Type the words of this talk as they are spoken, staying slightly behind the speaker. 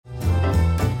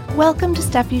Welcome to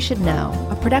Stuff You Should Know,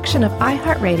 a production of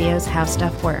iHeartRadio's How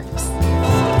Stuff Works.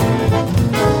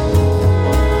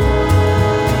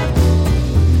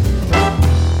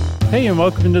 Hey, and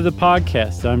welcome into the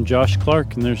podcast. I'm Josh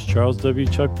Clark, and there's Charles W.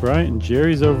 Chuck Bryant, and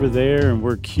Jerry's over there, and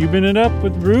we're cubing it up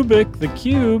with Rubik, the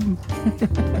cube.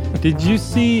 Did you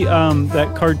see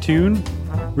that cartoon,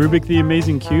 Rubik the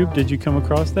Amazing Cube? Did you come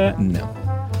across that? No.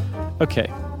 Okay.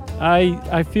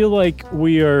 I feel like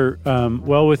we are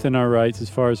well within our rights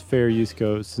as far as fair use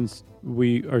goes, since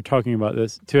we are talking about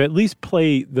this, to at least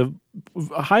play the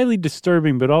highly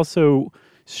disturbing but also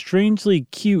strangely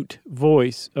cute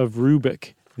voice of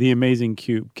Rubik, the Amazing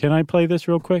Cube. Can I play this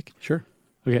real quick? Sure.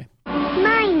 Okay.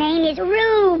 My name is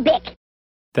Rubik.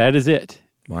 That is it.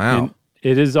 Wow. And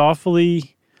it is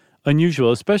awfully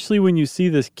unusual, especially when you see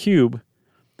this cube.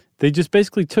 They just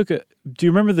basically took a... Do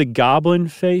you remember the goblin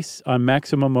face on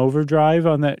Maximum Overdrive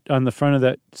on the front of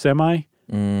that semi?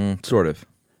 Sort of.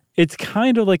 It's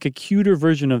kind of like a cuter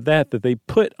version of that they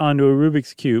put onto a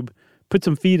Rubik's Cube, put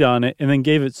some feet on it, and then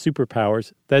gave it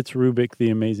superpowers. That's Rubik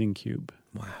the Amazing Cube.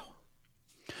 Wow.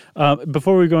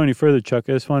 Before we go any further, Chuck,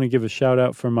 I just want to give a shout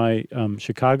out for my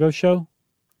Chicago show.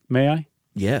 May I?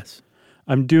 Yes.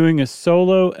 I'm doing a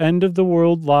solo End of the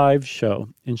World live show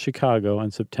in Chicago on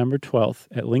September 12th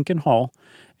at Lincoln Hall.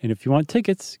 And if you want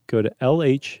tickets, go to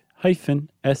lh-st.com.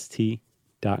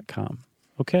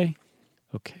 Okay?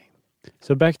 Okay.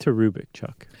 So back to Rubik,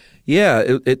 Chuck. Yeah,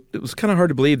 it was kind of hard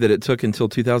to believe that it took until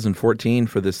 2014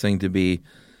 for this thing to be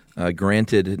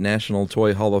granted National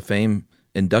Toy Hall of Fame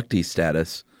inductee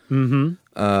status.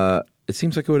 Mm-hmm. It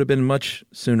seems like it would have been much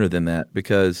sooner than that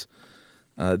because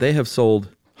they have sold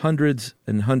hundreds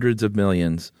and hundreds of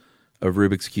millions of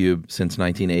Rubik's Cube since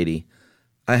 1980.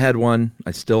 I had one.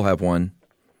 I still have one.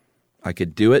 I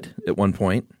could do it at one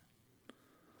point.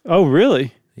 Oh,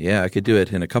 really? Yeah, I could do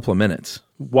it in a couple of minutes.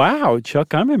 Wow,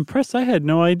 Chuck, I'm impressed. I had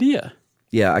no idea.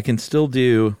 Yeah, I can still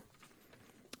do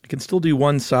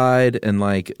one side and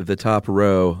like the top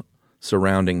row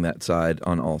surrounding that side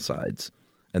on all sides.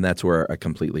 And that's where I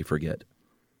completely forget.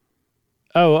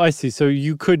 Oh, I see. So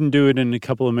you couldn't do it in a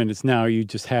couple of minutes now. You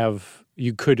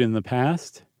could in the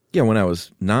past? Yeah, when I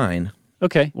was 9.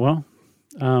 Okay, well,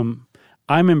 I'm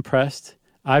impressed.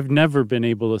 I've never been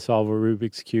able to solve a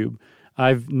Rubik's Cube.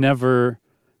 I've never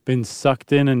been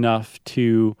sucked in enough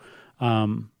to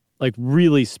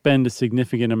really spend a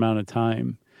significant amount of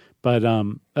time. But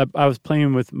I was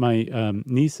playing with my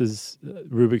niece's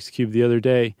Rubik's Cube the other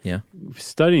day,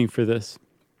 studying for this.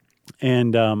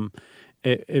 And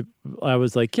I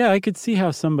was like, yeah, I could see how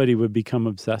somebody would become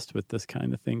obsessed with this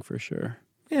kind of thing for sure.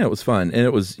 Yeah, it was fun. And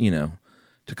it was, to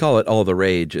call it all the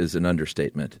rage is an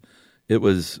understatement. It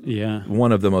was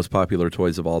one of the most popular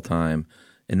toys of all time,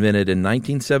 invented in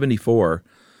 1974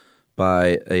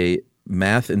 by a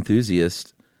math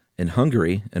enthusiast in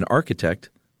Hungary, an architect,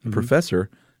 a professor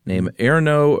named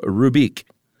Erno Rubik.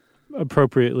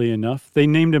 Appropriately enough. They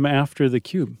named him after the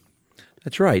cube.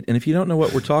 That's right. And if you don't know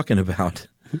what we're talking about,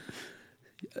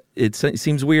 it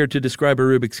seems weird to describe a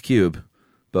Rubik's Cube,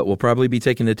 but we'll probably be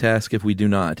taken to task if we do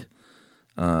not.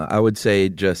 I would say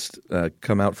just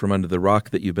come out from under the rock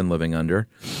that you've been living under.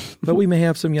 But we may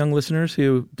have some young listeners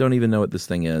who don't even know what this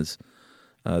thing is,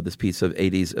 this piece of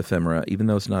 80s ephemera, even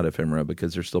though it's not ephemera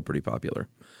because they're still pretty popular.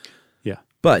 Yeah.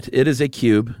 But it is a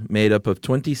cube made up of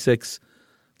 26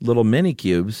 little mini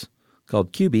cubes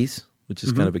called cubies, which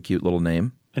is kind of a cute little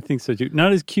name. I think so, too.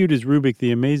 Not as cute as Rubik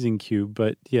the Amazing Cube,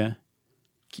 but yeah.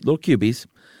 Little cubies.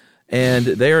 And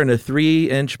they are in a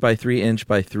 3-inch by 3-inch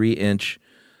by 3-inch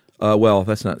well,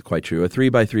 that's not quite true. A 3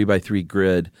 by 3 by 3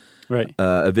 grid, right?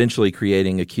 Eventually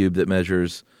creating a cube that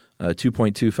measures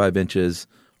 2.25 inches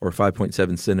or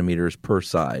 5.7 centimeters per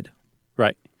side.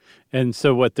 Right. And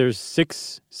so there's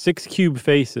six cube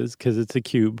faces because it's a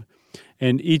cube,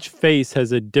 and each face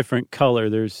has a different color.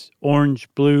 There's orange,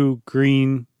 blue,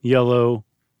 green, yellow,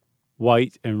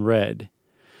 white, and red.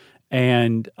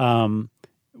 And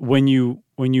when you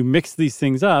mix these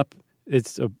things up,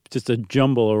 it's just a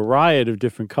jumble, a riot of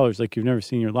different colors like you've never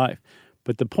seen in your life.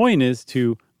 But the point is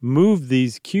to move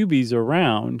these cubies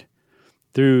around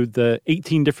through the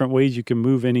 18 different ways you can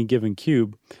move any given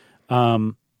cube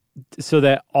so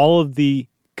that all of the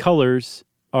colors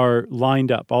are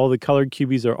lined up. All the colored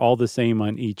cubies are all the same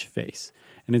on each face.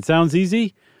 And it sounds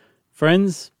easy.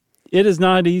 Friends, it is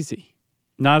not easy.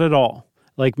 Not at all.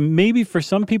 Like maybe for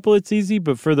some people it's easy,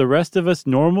 but for the rest of us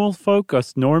normal folk,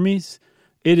 us normies,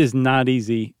 it is not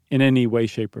easy in any way,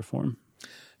 shape, or form.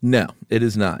 No, it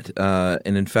is not.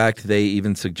 And in fact, they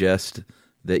even suggest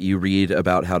that you read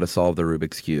about how to solve the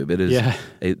Rubik's Cube. It is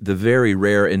the very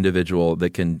rare individual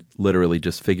that can literally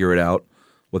just figure it out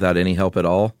without any help at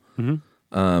all. Mm-hmm.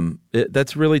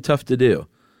 That's really tough to do.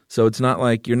 So it's not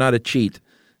like you're not a cheat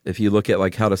if you look at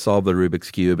like how to solve the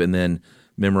Rubik's Cube and then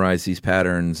memorize these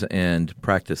patterns and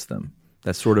practice them.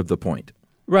 That's sort of the point.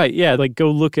 Right, yeah, like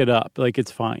go look it up. Like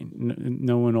it's fine.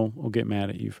 No one will get mad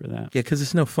at you for that. Yeah, because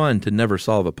it's no fun to never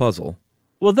solve a puzzle.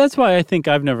 Well, that's why I think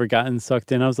I've never gotten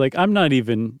sucked in. I was like,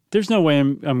 there's no way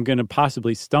I'm going to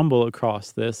possibly stumble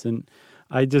across this. And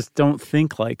I just don't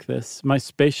think like this. My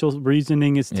spatial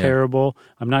reasoning is terrible.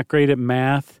 I'm not great at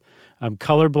math. I'm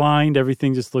colorblind.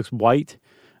 Everything just looks white.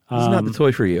 It's not the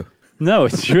toy for you. No,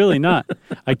 it's really not.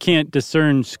 I can't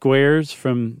discern squares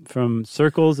from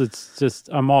circles. It's just,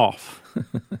 I'm off.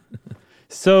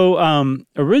 So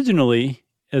originally,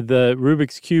 the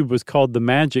Rubik's Cube was called the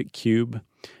Magic Cube,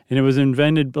 and it was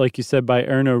invented, like you said, by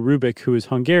Erno Rubik, who is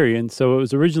Hungarian. So it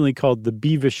was originally called the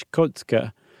Bíves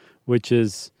kocka, which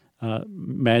is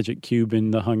magic cube in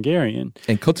the Hungarian.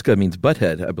 And kocka means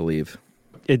butthead, I believe.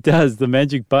 It does. The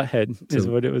magic butthead is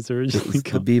what it was originally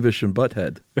called. The Beavish and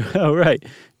Butthead. Oh, right.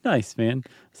 Nice, man.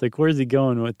 It's like, where's he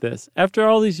going with this? After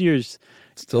all these years,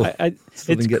 still it's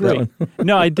didn't get great. that one.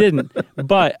 No, I didn't.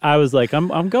 But I was like,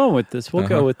 I'm going with this. We'll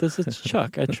go with this. It's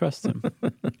Chuck. I trust him.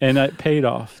 And it paid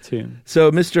off, too.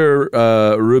 So Mr.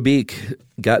 Rubik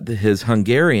got his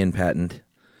Hungarian patent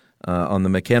on the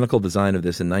mechanical design of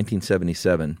this in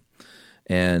 1977.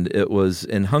 And it was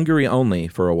in Hungary only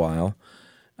for a while.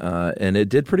 And it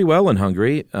did pretty well in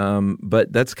Hungary,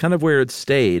 but that's kind of where it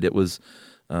stayed. It was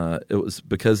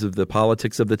because of the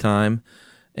politics of the time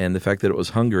and the fact that it was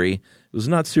Hungary. It was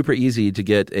not super easy to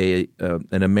get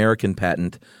an American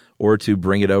patent or to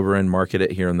bring it over and market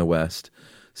it here in the West.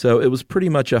 So it was pretty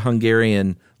much a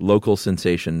Hungarian local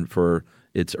sensation for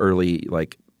its early,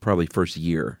 probably first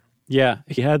year. Yeah,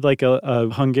 he had like a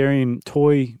Hungarian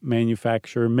toy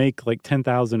manufacturer make like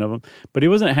 10,000 of them, but he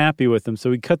wasn't happy with them,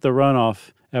 so he cut the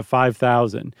runoff at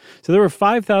 5,000. So there were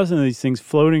 5,000 of these things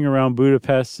floating around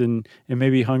Budapest and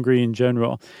maybe Hungary in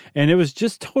general. And it was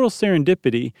just total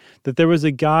serendipity that there was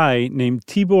a guy named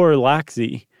Tibor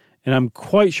Laxi, and I'm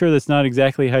quite sure that's not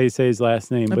exactly how you say his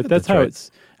last name, but that's how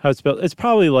it's spelled. It's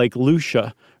probably like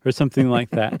Lucia or something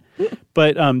like that.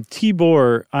 But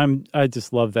Tibor, I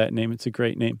just love that name. It's a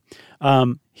great name.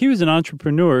 He was an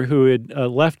entrepreneur who had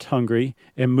left Hungary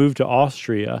and moved to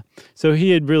Austria. So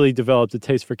he had really developed a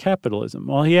taste for capitalism.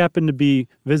 Well, he happened to be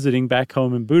visiting back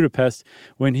home in Budapest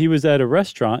when he was at a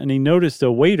restaurant, and he noticed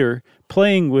a waiter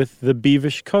playing with the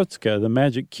Bíves kocka, the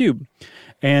magic cube.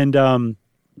 And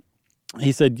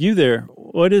he said, "You there,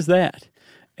 what is that?"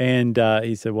 And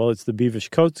he said, "Well, it's the Bíves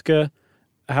kocka.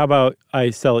 How about I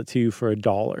sell it to you for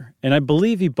 $1?" And I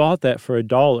believe he bought that for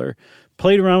 $1,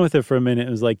 played around with it for a minute,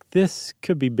 and was like, this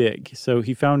could be big. So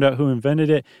he found out who invented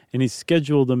it, and he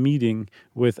scheduled a meeting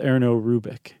with Erno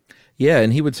Rubik. Yeah,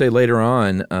 and he would say later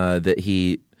on that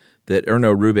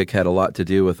Erno Rubik had a lot to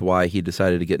do with why he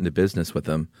decided to get into business with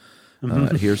him.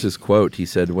 Here's his quote. He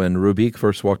said, "When Rubik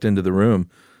first walked into the room,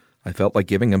 I felt like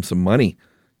giving him some money.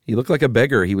 He looked like a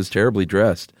beggar. He was terribly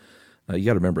dressed." You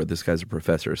got to remember, this guy's a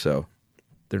professor, so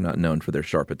they're not known for their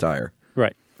sharp attire.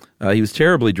 Right. He was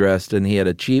terribly dressed, and he had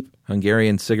a cheap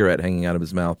Hungarian cigarette hanging out of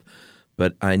his mouth.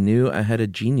 But I knew I had a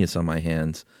genius on my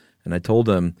hands, and I told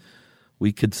him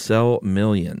we could sell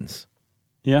millions.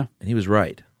 Yeah. And he was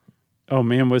right. Oh,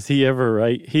 man, was he ever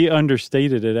right? He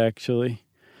understated it, actually.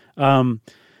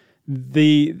 The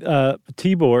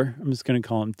Tibor, I'm just going to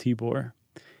call him Tibor,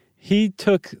 he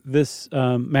took this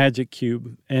magic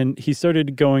cube, and he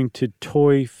started going to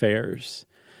toy fairs.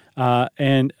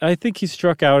 And I think he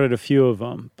struck out at a few of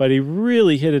them, but he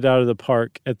really hit it out of the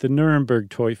park at the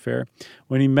Nuremberg Toy Fair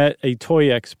when he met a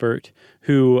toy expert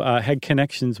who had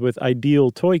connections with Ideal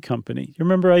Toy Company. You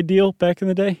remember Ideal back in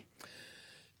the day?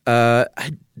 I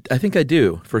think I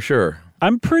do, for sure.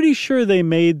 I'm pretty sure they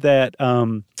made that,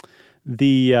 what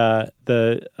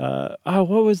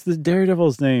was the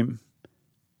Daredevil's name?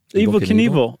 Evil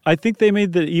Knievel. I think they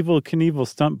made the Evil Knievel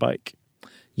stunt bike.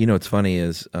 You know what's funny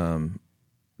is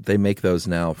they make those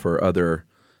now for other.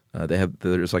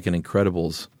 There's like an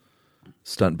Incredibles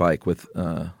stunt bike with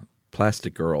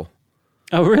Plastic Girl.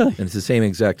 Oh, really? And it's the same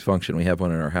exact function. We have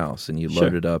one in our house, and you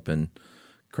load it up and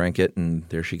crank it, and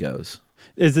there she goes.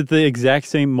 Is it the exact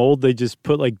same mold? They just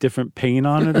put like different paint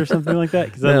on it or something like that?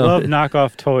 Because I love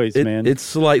knockoff toys, man. It's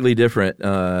slightly different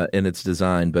in its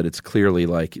design, but it's clearly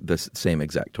like the same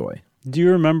exact toy. Do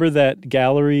you remember that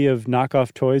gallery of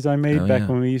knockoff toys I made back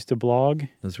when we used to blog?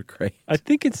 Those are great. I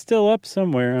think it's still up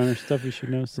somewhere on our Stuff You Should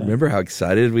Know site. Remember how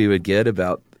excited we would get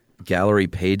about gallery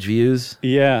page views?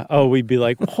 Yeah. Oh, we'd be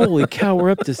like, holy cow, we're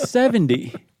up to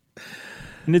 70.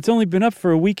 And it's only been up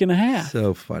for a week and a half.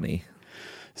 So funny.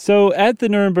 So at the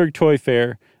Nuremberg Toy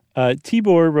Fair,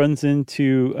 Tibor runs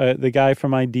into the guy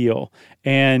from Ideal,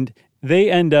 and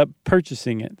they end up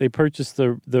purchasing it. They purchase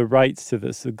the rights to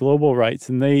this, the global rights,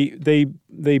 and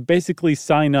they basically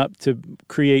sign up to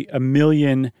create 1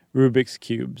 million Rubik's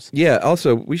Cubes. Yeah,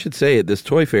 also, we should say at this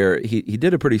toy fair, he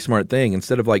did a pretty smart thing.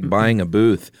 Instead of like buying a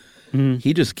booth,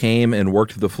 he just came and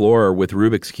worked the floor with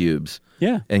Rubik's Cubes.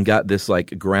 Yeah. And got this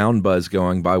like ground buzz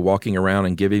going by walking around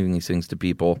and giving these things to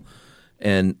people.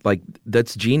 And like,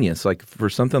 that's genius. Like for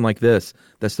something like this,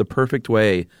 that's the perfect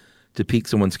way to pique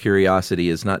someone's curiosity,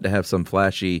 is not to have some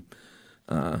flashy,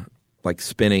 like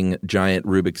spinning giant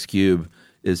Rubik's Cube,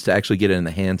 is to actually get it in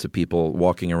the hands of people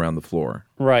walking around the floor.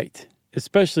 Right.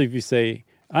 Especially if you say,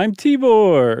 I'm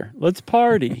Tibor, let's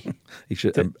party. He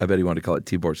should. I bet he wanted to call it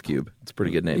Tibor's Cube. It's a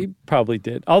pretty good name. He probably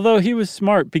did. Although he was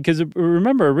smart, because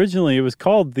remember, originally it was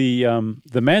called the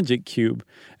Magic Cube.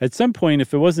 At some point,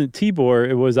 if it wasn't Tibor,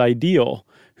 it was Ideal,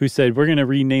 who said, we're going to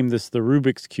rename this the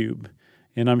Rubik's Cube.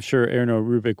 And I'm sure Erno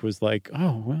Rubik was like,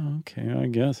 oh, well, okay, I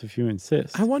guess if you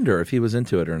insist. I wonder if he was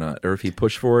into it or not, or if he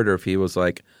pushed for it, or if he was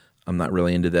like, I'm not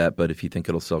really into that, but if you think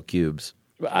it'll sell cubes.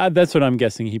 That's what I'm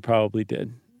guessing he probably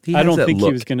did. He I don't has that think he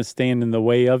look. was going to stand in the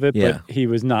way of it, Yeah. but he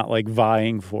was not like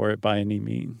vying for it by any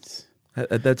means.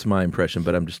 That's my impression,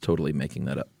 but I'm just totally making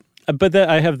that up. But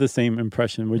I have the same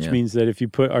impression, which Yeah. means that if you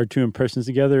put our two impressions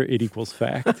together, it equals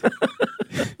fact.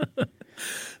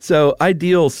 So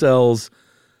Ideal sells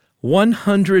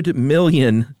 100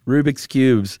 million Rubik's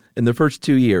Cubes in the first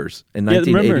 2 years, in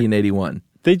 1980 remember, and 81.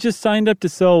 They just signed up to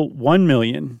sell 1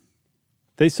 million.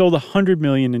 They sold 100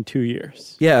 million in 2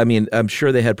 years. Yeah, I mean, I'm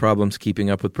sure they had problems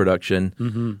keeping up with production.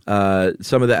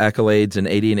 Some of the accolades in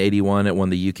 80 and 81, it won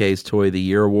the UK's Toy of the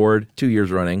Year award, 2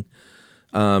 years running.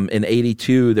 In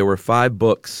 82, there were 5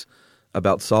 books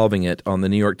about solving it on the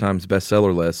New York Times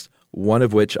bestseller list, one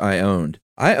of which I owned.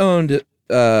 I owned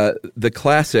the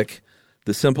classic,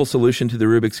 The Simple Solution to the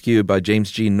Rubik's Cube by James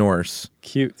G. Norse.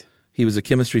 Cute. He was a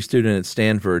chemistry student at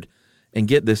Stanford. And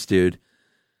get this, dude,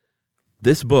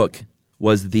 this book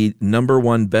was the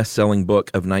 #1 best-selling book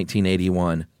of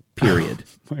 1981, period.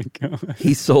 Oh, my God.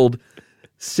 He sold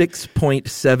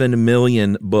 6.7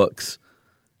 million books,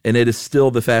 and it is still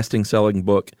the fastest-selling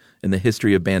book in the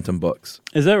history of Bantam books.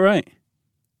 Is that right?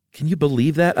 Can you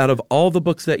believe that? Out of all the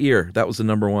books that year, that was the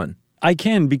 #1. I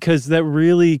can, because that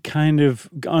really kind of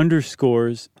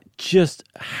underscores just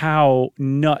how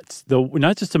nuts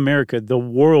not just America, the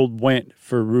world went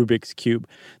for Rubik's Cube.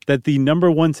 That the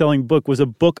 #1 selling book was a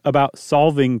book about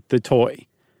solving the toy.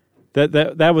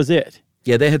 That was it.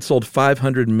 Yeah, they had sold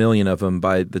 500 million of them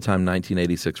by the time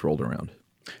 1986 rolled around.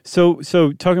 So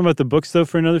talking about the books, though,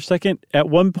 for another second, at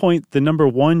one point, the number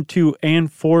 1, 2,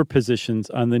 and 4 positions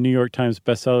on the New York Times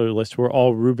bestseller list were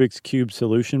all Rubik's Cube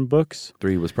solution books.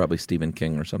 3 was probably Stephen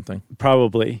King or something.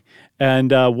 Probably.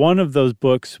 And one of those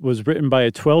books was written by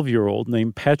a 12-year-old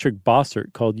named Patrick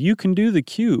Bossert called You Can Do the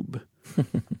Cube,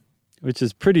 which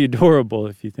is pretty adorable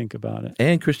if you think about it.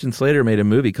 And Christian Slater made a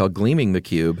movie called Gleaming the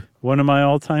Cube, One of my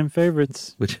all-time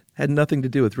favorites. which had nothing to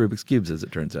do with Rubik's Cubes, as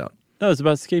it turns out. No, it's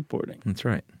about skateboarding. That's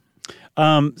right.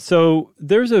 So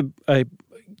there's a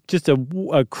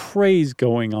craze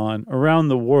going on around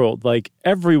the world. Like,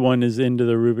 everyone is into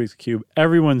the Rubik's Cube.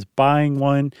 Everyone's buying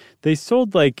one. They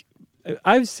sold, like,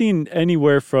 I've seen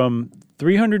anywhere from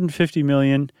 350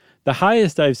 million. The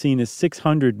highest I've seen is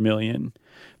 600 million.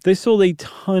 They sold a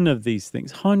ton of these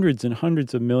things, hundreds and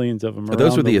hundreds of millions of them around the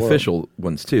world. Those were the official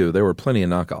ones, too. There were plenty of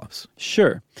knockoffs.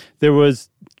 Sure. There was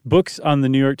books on the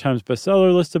New York Times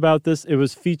bestseller list about this. It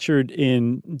was featured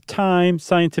in Time,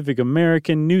 Scientific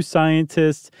American, New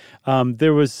Scientist.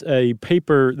 There was a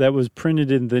paper that was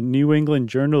printed in the New England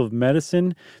Journal of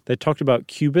Medicine that talked about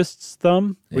cubist's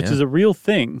thumb, which is a real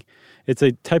thing. It's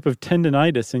a type of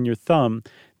tendonitis in your thumb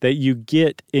that you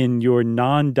get in your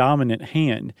non-dominant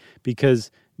hand, because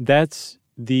that's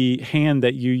the hand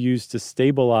that you use to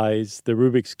stabilize the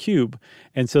Rubik's Cube.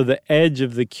 And so the edge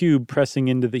of the cube pressing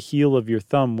into the heel of your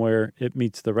thumb where it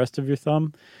meets the rest of your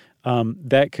thumb,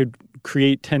 that could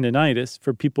create tendonitis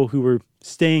for people who were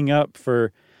staying up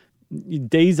for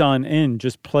days on end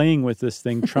just playing with this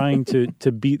thing, trying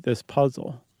to beat this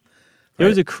puzzle. It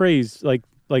was a craze like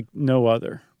no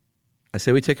other. I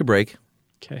say we take a break.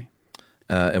 Okay.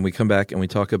 And we come back and we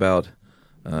talk about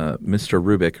Mr.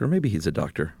 Rubik, or maybe he's a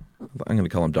doctor. I'm going to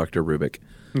call him Dr. Rubik.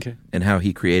 Okay. And how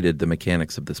he created the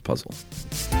mechanics of this puzzle.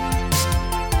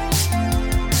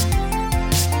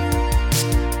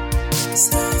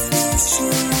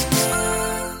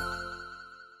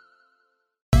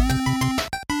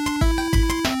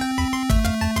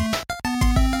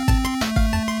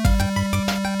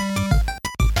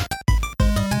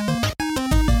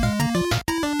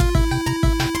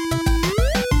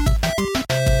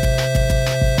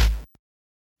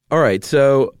 All right,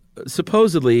 so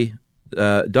supposedly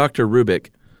Dr. Rubik,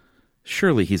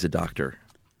 surely he's a doctor.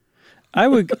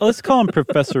 Let's call him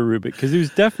Professor Rubik, because he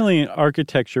was definitely an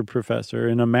architecture professor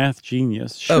and a math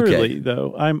genius. Surely,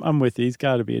 though, I'm with you. He's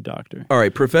got to be a doctor. All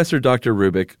right, Professor Dr.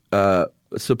 Rubik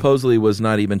supposedly was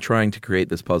not even trying to create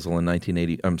this puzzle in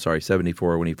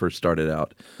 74 when he first started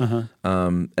out.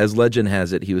 As legend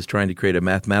has it, he was trying to create a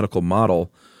mathematical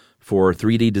model for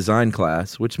 3D design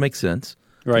class, which makes sense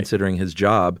considering his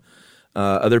job.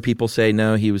 Other people say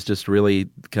no, he was just really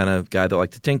kind of guy that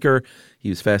liked to tinker. He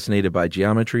was fascinated by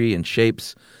geometry and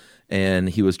shapes, and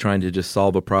he was trying to just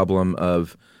solve a problem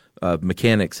of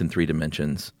mechanics in 3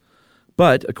 dimensions.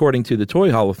 But according to the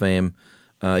Toy Hall of Fame,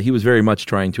 he was very much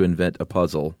trying to invent a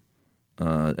puzzle,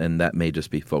 and that may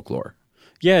just be folklore.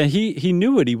 Yeah, he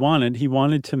knew what he wanted. He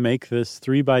wanted to make this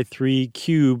 3x3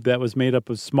 cube that was made up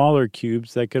of smaller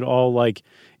cubes that could all like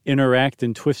interact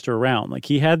and twist around. Like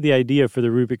he had the idea for the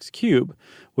Rubik's Cube,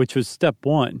 which was step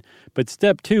 1. But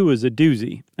step 2 was a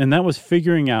doozy, and that was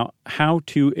figuring out how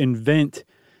to invent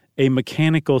a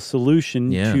mechanical solution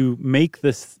to make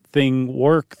this thing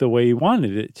work the way he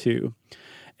wanted it to.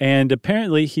 And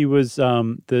apparently he was,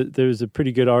 there's a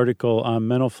pretty good article on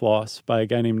Mental Floss by a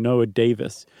guy named Noah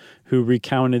Davis, who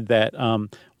recounted that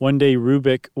one day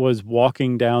Rubik was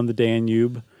walking down the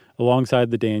Danube, alongside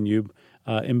the Danube,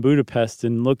 in Budapest,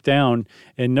 and looked down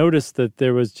and noticed that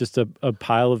there was just a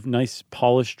pile of nice,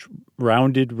 polished,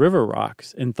 rounded river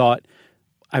rocks, and thought,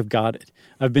 I've got it.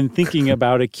 I've been thinking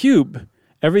about a cube.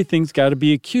 Everything's got to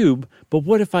be a cube, but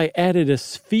what if I added a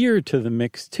sphere to the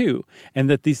mix too, and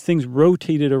that these things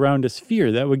rotated around a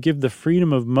sphere? That would give the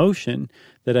freedom of motion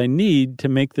that I need to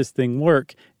make this thing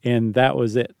work, and that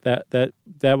was it. That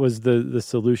was the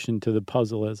solution to the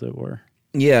puzzle, as it were.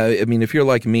 Yeah, I mean, if you're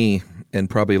like me and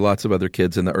probably lots of other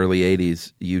kids in the early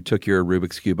 80s, you took your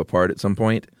Rubik's Cube apart at some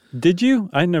point. Did you?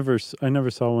 I never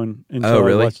saw one until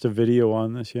I watched a video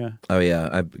on this, yeah. Oh, yeah.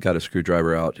 I got a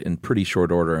screwdriver out in pretty short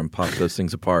order and popped those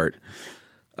things apart.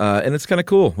 And it's kind of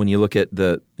cool when you look at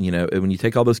when you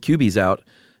take all those cubies out,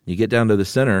 you get down to the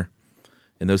center,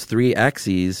 and those 3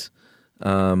 axes,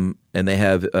 and they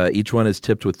have each one is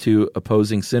tipped with 2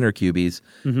 opposing center cubies.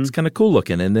 Mm-hmm. It's kind of cool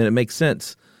looking, and then it makes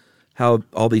sense how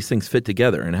all these things fit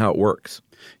together and how it works.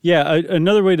 Yeah,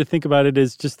 another way to think about it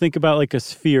is just think about like a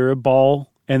sphere, a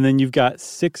ball, and then you've got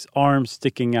 6 arms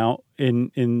sticking out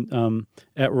in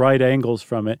at right angles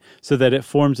from it, so that it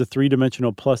forms a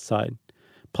 3-dimensional plus sign.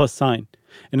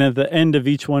 And at the end of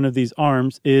each one of these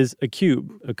arms is a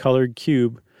cube, a colored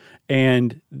cube,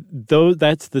 and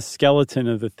that's the skeleton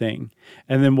of the thing.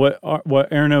 And then what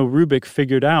Erno Rubik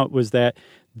figured out was that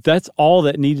that's all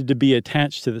that needed to be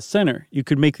attached to the center. You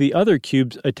could make the other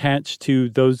cubes attached to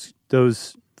those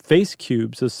face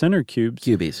cubes, those center cubes.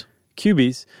 Cubies.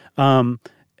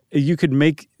 You could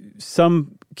make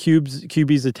some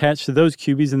cubies attached to those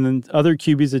cubies, and then other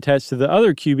cubies attached to the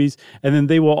other cubies, and then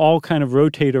they will all kind of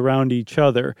rotate around each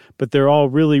other, but they're all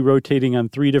really rotating on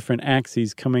 3 different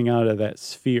axes coming out of that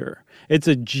sphere. It's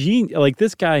a genius. Like,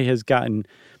 this guy has gotten...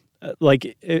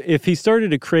 like, if he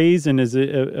started a craze and is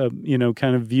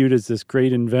kind of viewed as this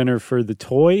great inventor for the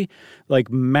toy, like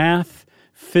math,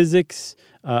 physics,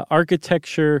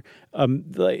 architecture,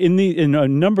 in a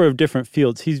number of different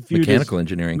fields, he's viewed mechanical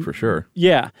engineering for sure.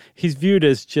 Yeah, he's viewed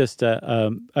as just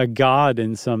a god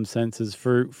in some senses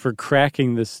for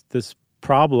cracking this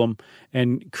problem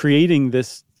and creating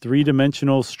this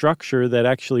 3-dimensional structure that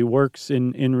actually works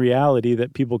in reality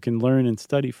that people can learn and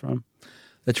study from.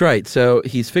 That's right. So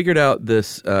he's figured out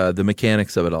the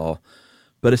mechanics of it all,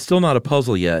 but it's still not a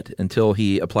puzzle yet until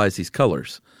he applies these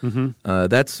colors. Mm-hmm.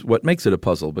 That's what makes it a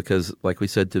puzzle because, like we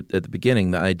said at the beginning,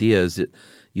 the idea is that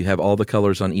you have all the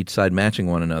colors on each side matching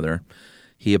one another.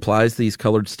 He applies these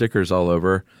colored stickers all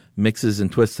over, mixes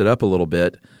and twists it up a little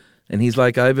bit, and he's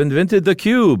like, I've invented the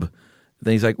cube.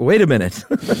 Then he's like, wait a minute.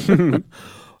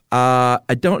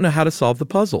 I don't know how to solve the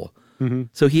puzzle. Mm-hmm.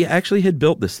 So he actually had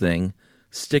built this thing,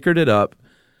 stickered it up,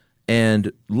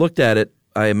 and looked at it,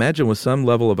 I imagine, with some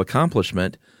level of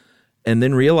accomplishment, and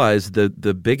then realized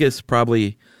the biggest,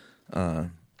 probably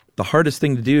the hardest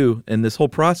thing to do in this whole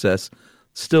process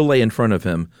still lay in front of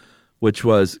him, which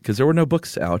was, because there were no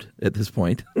books out at this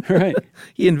point. Right.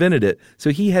 He invented it.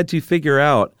 So he had to figure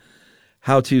out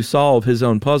how to solve his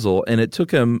own puzzle, and it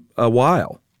took him a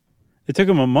while. It took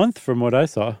him a month from what I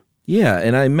saw. Yeah,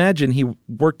 and I imagine he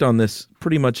worked on this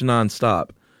pretty much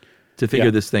nonstop to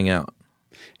figure this thing out.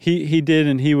 He did,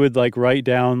 and he would like write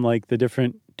down like the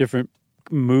different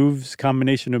moves,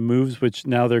 combination of moves, which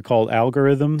now they're called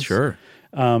algorithms. Sure.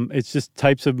 It's just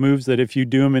types of moves that if you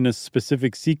do them in a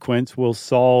specific sequence will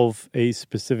solve a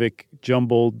specific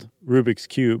jumbled Rubik's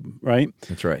Cube, right?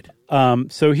 That's right.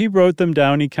 So he wrote them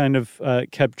down. He kind of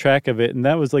kept track of it, and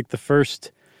that was like the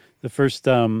first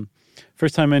time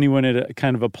anyone had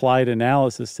kind of applied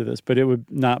analysis to this. But it would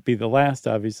not be the last,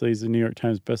 obviously, as the New York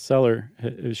Times bestseller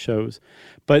shows.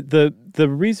 But the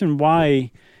reason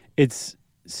why it's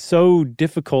so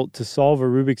difficult to solve a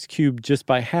Rubik's Cube just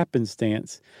by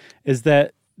happenstance is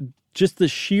that just the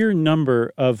sheer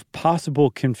number of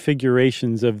possible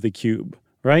configurations of the cube,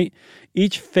 right?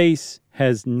 Each face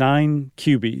has 9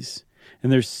 cubies,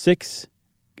 and there's 6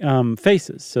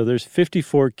 faces, so there's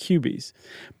 54 cubies,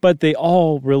 but they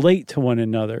all relate to one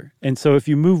another. And so if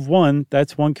you move one,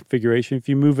 that's one configuration. If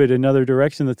you move it another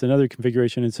direction, that's another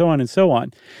configuration, and so on and so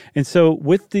on. And so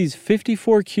with these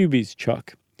 54 cubies,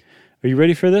 Chuck, are you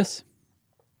ready for this?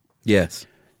 Yes.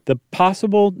 The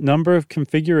possible number of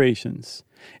configurations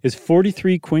is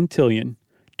 43 quintillion,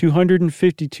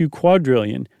 252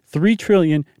 quadrillion, 3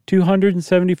 trillion,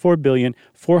 274 billion,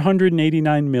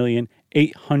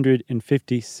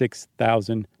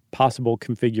 489,856,000 possible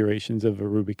configurations of a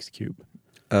Rubik's Cube.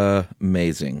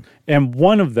 Amazing. And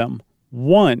one of them,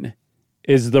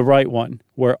 is the right one,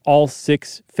 where all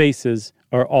 6 faces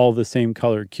are all the same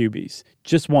color cubies.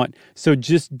 Just one. So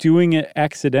just doing it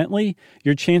accidentally,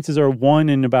 your chances are 1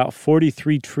 in about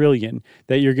 43 trillion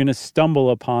that you're going to stumble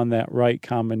upon that right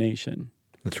combination.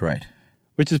 That's right.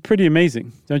 Which is pretty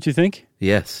amazing, don't you think?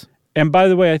 Yes. And by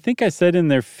the way, I think I said in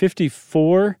there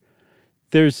 54,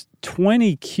 there's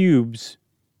 20 cubes.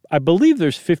 I believe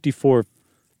there's 54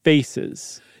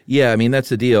 faces. Yeah, I mean, that's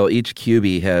the deal. Each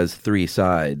cubie has 3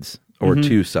 sides or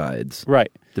 2 sides.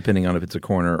 Right. Depending on if it's a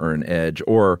corner or an edge,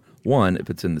 or 1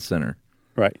 if it's in the center.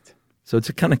 Right. So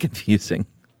it's kind of confusing.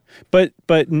 But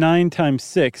 9 times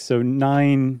 6, so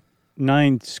 9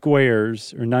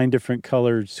 squares or 9 different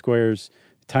colored squares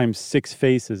times 6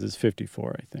 faces is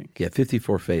 54, I think. Yeah,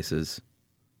 54 faces,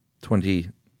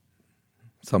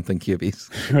 20-something cubies.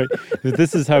 Right.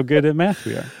 This is how good at math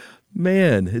we are.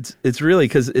 Man, it's really,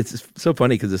 because it's so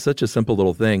funny because it's such a simple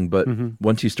little thing, but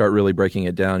once you start really breaking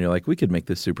it down, you're like, we could make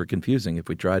this super confusing if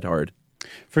we tried hard.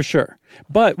 For sure.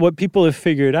 But what people have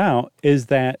figured out is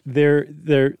that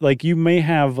they're like, you may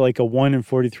have like a 1 in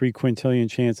 43 quintillion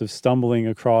chance of stumbling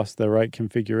across the right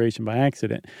configuration by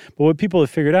accident. But what people have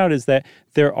figured out is that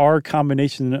there are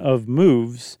combinations of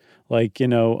moves, like,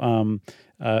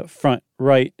 front,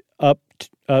 right, up,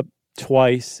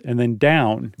 twice, and then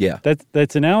down. Yeah.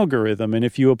 That's an algorithm. And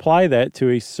if you apply that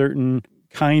to a certain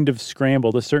kind of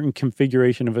scrambled, a certain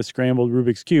configuration of a scrambled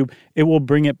Rubik's Cube, it will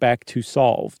bring it back to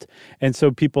solved. And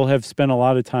so people have spent a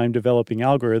lot of time developing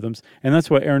algorithms. And that's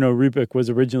what Erno Rubik was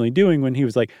originally doing when he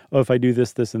was like, oh, if I do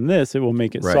this, this, and this, it will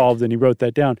make it solved. And he wrote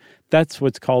that down. That's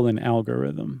what's called an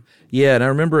algorithm. Yeah. And I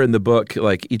remember in the book,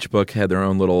 like each book had their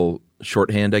own little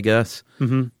shorthand, I guess.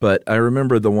 But I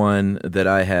remember the one that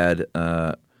I had,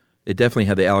 it definitely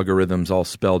had the algorithms all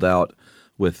spelled out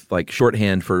with like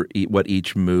shorthand for what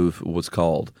each move was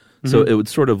called. So it would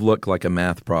sort of look like a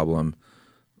math problem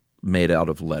made out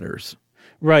of letters.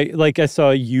 Right. Like I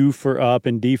saw U for up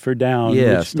and D for down,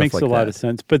 which makes a lot of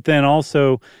sense. But then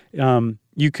also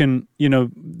you can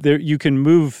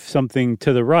move something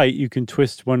to the right. You can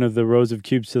twist one of the rows of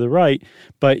cubes to the right,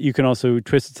 but you can also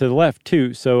twist it to the left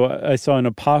too. So I saw an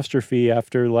apostrophe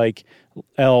after like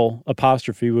L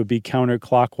apostrophe would be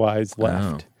counterclockwise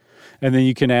left. Oh. And then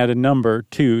you can add a number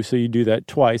too. So you do that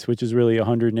twice, which is really a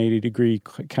 180-degree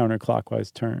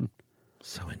counterclockwise turn.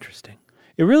 So interesting.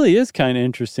 It really is kind of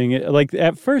interesting. Like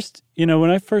at first,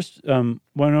 when I first went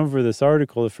over this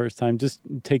article the first time, just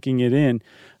taking it in,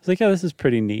 I was like, oh, this is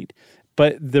pretty neat.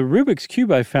 But the Rubik's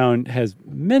Cube I found has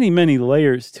many, many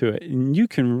layers to it. And you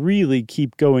can really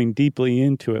keep going deeply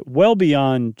into it, well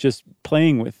beyond just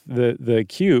playing with the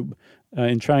cube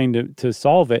and trying to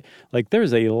solve it. Like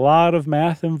there's a lot of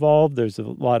math involved. There's a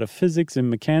lot of physics and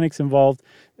mechanics involved.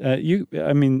 You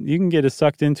can get as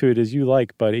sucked into it as you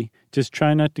like, buddy. Just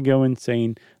try not to go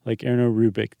insane like Erno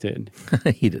Rubik did.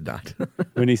 He did not.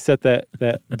 When he set that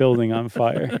building on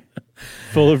fire,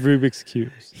 full of Rubik's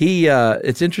Cubes.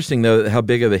 It's interesting, though, how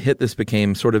big of a hit this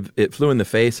became. Sort of, it flew in the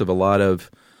face of a lot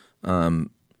of,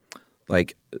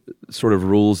 sort of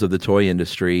rules of the toy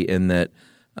industry in that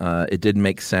it didn't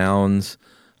make sounds.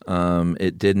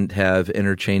 It didn't have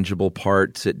interchangeable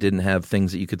parts. It didn't have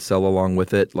things that you could sell along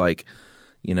with it, like,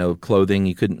 clothing.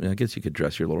 You couldn't. I guess you could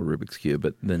dress your little Rubik's Cube,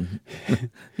 but then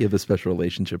you have a special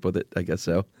relationship with it. I guess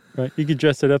so. Right. You could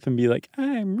dress it up and be like,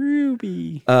 "I'm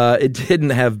Ruby." It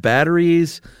didn't have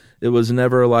batteries. It was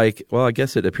never like. Well, I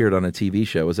guess it appeared on a TV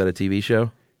show. Was that a TV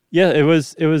show? Yeah, it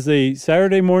was. It was a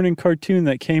Saturday morning cartoon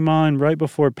that came on right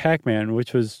before Pac-Man,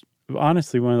 which was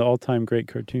honestly one of the all-time great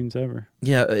cartoons ever.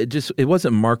 Yeah, it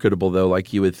wasn't marketable though,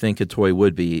 like you would think a toy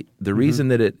would be. The reason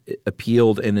that it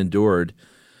appealed and endured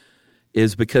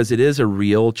is because it is a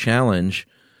real challenge,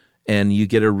 and you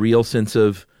get a real sense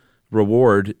of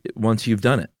reward once you've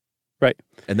done it. Right.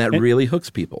 And that really hooks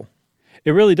people.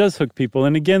 It really does hook people.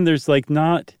 And again, there's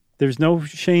no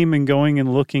shame in going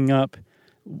and looking up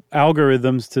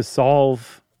algorithms to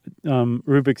solve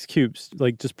Rubik's Cubes,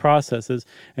 like just processes.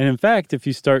 And in fact, if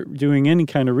you start doing any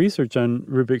kind of research on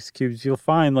Rubik's Cubes, you'll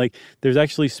find like there's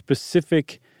actually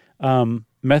specific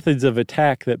methods of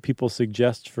attack that people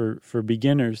suggest for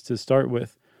beginners to start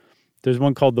with. There's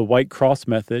one called the White Cross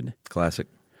method. Classic.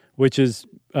 Which is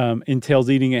entails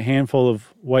eating a handful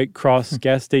of White Cross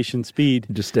gas station speed.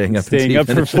 Just staying up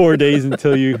for 4 days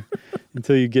until you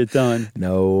get done.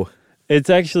 No. It's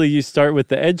actually you start with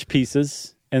the edge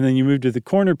pieces, and then you move to the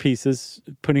corner pieces,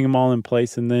 putting them all in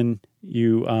place, and then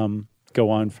you go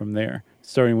on from there,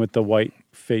 starting with the white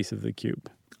face of the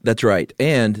cube. That's right.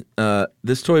 And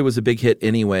this toy was a big hit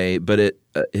anyway, but it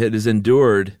has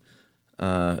endured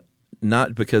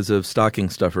not because of stocking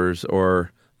stuffers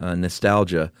or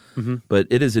nostalgia, but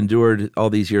it has endured all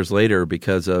these years later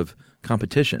because of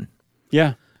competition.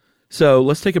 Yeah. So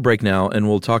let's take a break now, and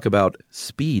we'll talk about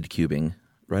speed cubing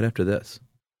right after this.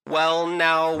 Well,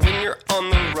 now, when you're on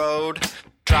the road,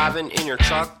 driving in your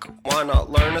truck, why not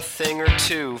learn a thing or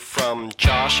two from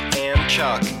Josh and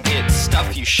Chuck? It's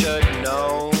stuff you should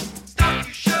know. Stuff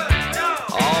you should know.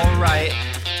 All right.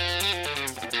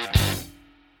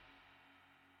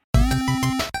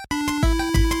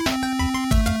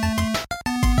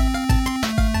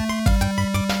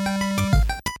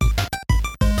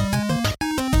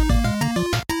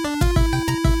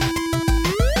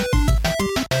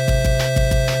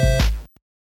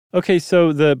 Okay,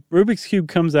 so the Rubik's Cube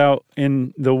comes out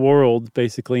in the world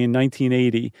basically in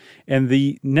 1980, and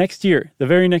the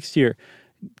very next year,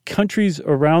 countries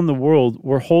around the world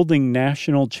were holding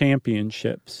national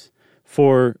championships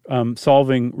for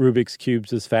solving Rubik's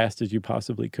Cubes as fast as you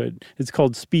possibly could. It's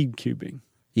called speed cubing.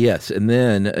 Yes, and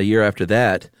then a year after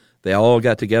that, they all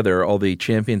got together, all the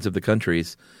champions of the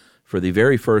countries, for the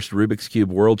very first Rubik's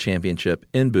Cube World Championship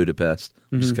in Budapest,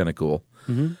 which is kind of cool.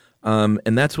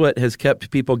 And that's what has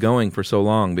kept people going for so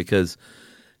long, because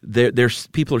there's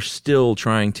people are still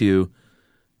trying to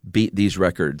beat these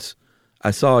records. I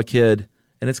saw a kid,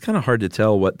 and it's kind of hard to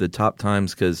tell what the top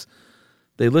times, because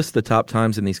they list the top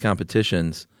times in these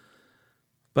competitions,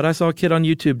 but I saw a kid on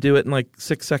YouTube do it in like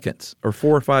 6 seconds or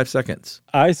 4 or 5 seconds.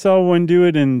 I saw one do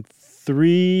it in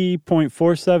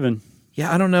 3.47.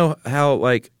 Yeah, I don't know how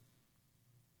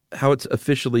it's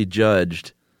officially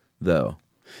judged, though.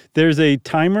 There's a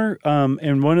timer, and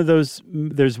there's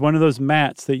one of those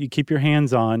mats that you keep your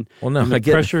hands on. Well, no, I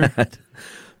get pressure. That.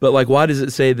 But why does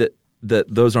it say that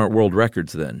those aren't world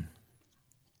records then?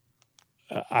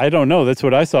 I don't know. That's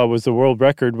what I saw was the world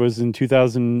record was in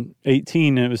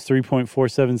 2018, and it was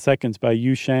 3.47 seconds by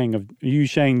Yu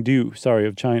Shangdu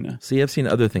of China. See, I've seen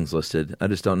other things listed. I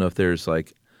just don't know if there's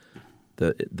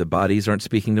the bodies aren't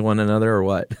speaking to one another or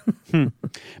what.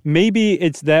 Maybe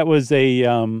that was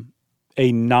a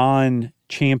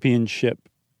non-championship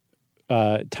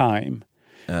time,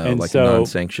 and a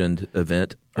non-sanctioned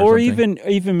event, or even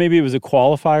maybe it was a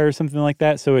qualifier or something like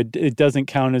that. So it doesn't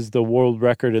count as the world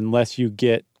record unless you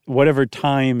get whatever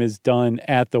time is done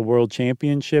at the world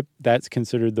championship. That's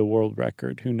considered the world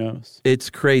record. Who knows? It's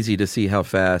crazy to see how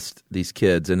fast these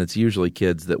kids, and it's usually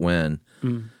kids that win.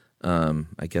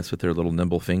 I guess with their little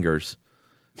nimble fingers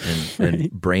and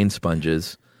brain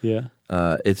sponges. Yeah.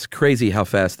 It's crazy how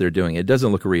fast they're doing it. It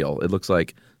doesn't look real. It looks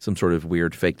like some sort of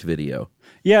weird faked video.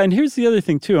 Yeah, and here's the other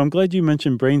thing, too. I'm glad you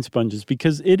mentioned brain sponges,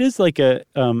 because it is like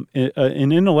an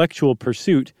intellectual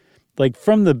pursuit. Like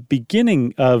from the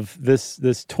beginning of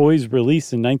this toy's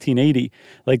release in 1980,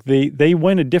 like they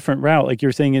went a different route. Like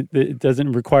you're saying, it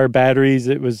doesn't require batteries.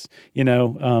 It was,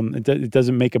 it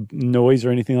doesn't make a noise or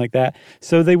anything like that.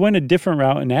 So they went a different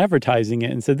route in advertising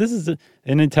it and said, this is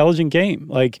an intelligent game.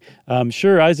 Like,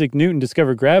 sure, Isaac Newton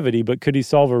discovered gravity, but could he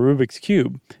solve a Rubik's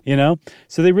Cube?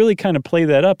 So they really kind of play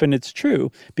that up. And it's true,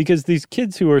 because these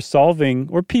kids who are solving,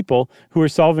 or people who are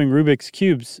solving Rubik's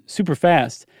Cubes super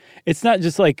fast, it's not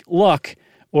just like luck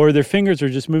or their fingers are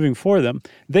just moving for them.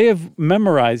 They have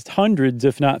memorized hundreds,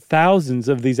 if not thousands,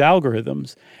 of these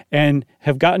algorithms and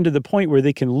have gotten to the point where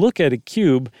they can look at a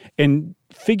cube and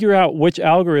figure out which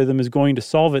algorithm is going to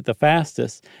solve it the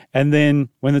fastest. And then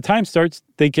when the time starts,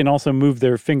 they can also move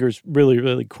their fingers really,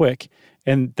 really quick.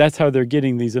 And that's how they're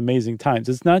getting these amazing times.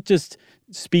 It's not just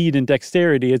speed and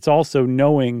dexterity. It's also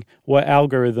knowing what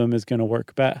algorithm is going to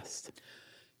work best.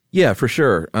 Yeah, for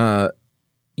sure.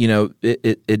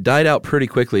 it died out pretty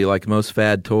quickly, like most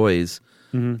fad toys.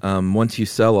 Once you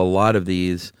sell a lot of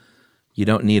these, you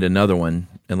don't need another one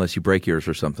unless you break yours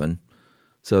or something.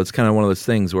 So it's kind of one of those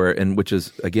things which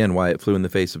is, again, why it flew in the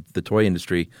face of the toy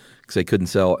industry, because they couldn't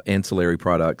sell ancillary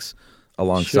products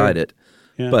alongside it.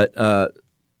 Yeah. But,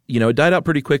 it died out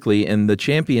pretty quickly, and the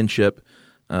championship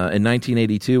in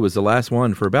 1982 was the last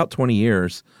one for about 20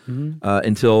 years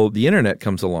until the internet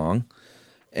comes along.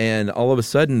 And all of a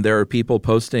sudden, there are people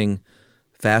posting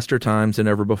faster times than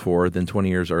ever before than 20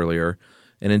 years earlier.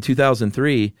 And in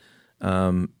 2003,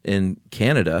 in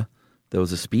Canada, there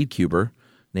was a speed cuber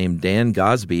named Dan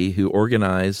Gosby who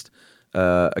organized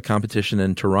a competition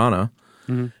in Toronto.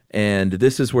 And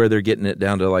this is where they're getting it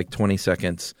down to like 20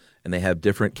 seconds. And they have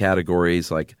different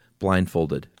categories like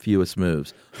blindfolded, fewest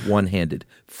moves, one-handed,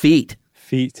 feet,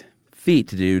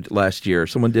 dude, last year.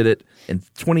 Someone did it in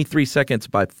 23 seconds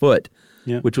by foot,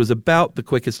 which was about the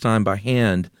quickest time by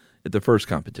hand at the first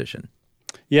competition.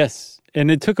 Yes.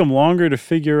 And it took them longer to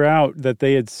figure out that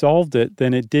they had solved it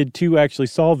than it did to actually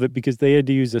solve it, because they had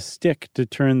to use a stick to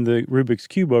turn the Rubik's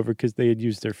Cube over because they had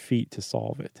used their feet to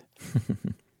solve it.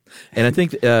 And I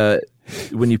think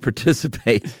when you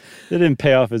participate... It didn't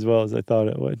pay off as well as I thought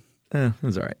it would. It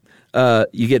was all right.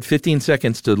 You get 15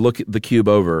 seconds to look the cube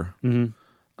over.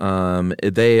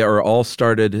 They are all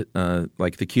started,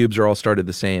 like the cubes are all started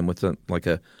the same with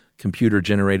a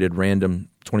computer-generated random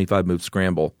 25-move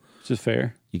scramble. Which is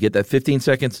fair. You get that 15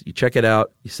 seconds, you check it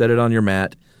out, you set it on your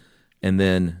mat, and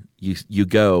then you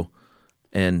go.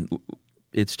 And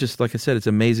it's just, like I said, it's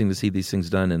amazing to see these things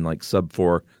done in like sub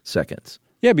 4 seconds.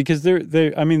 Yeah, because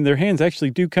their hands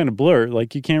actually do kind of blur.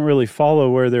 Like, you can't really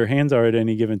follow where their hands are at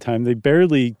any given time. They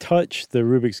barely touch the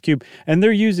Rubik's Cube. And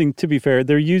they're using, to be fair,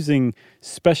 they're using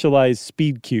specialized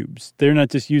speed cubes. They're not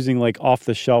just using like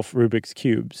off-the-shelf Rubik's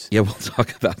Cubes. Yeah, we'll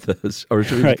talk about those. Or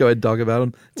should we just go ahead and talk about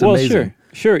them? It's well, amazing.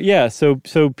 Sure, yeah. So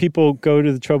people go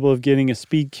to the trouble of getting a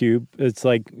speed cube. It's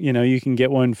like, you can get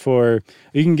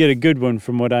a good one,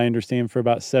 from what I understand, for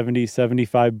about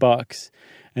 $75.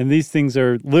 And these things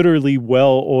are literally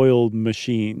well-oiled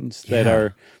machines that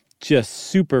are just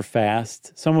super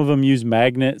fast. Some of them use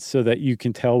magnets so that you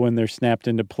can tell when they're snapped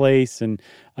into place, and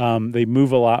they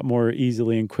move a lot more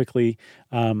easily and quickly.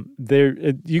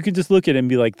 You can just look at it and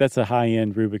be like, that's a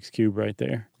high-end Rubik's Cube right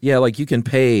there. Yeah, like you can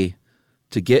pay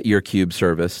to get your cube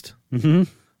serviced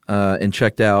and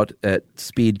checked out at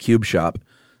Speed Cube Shop.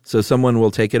 So someone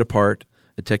will take it apart,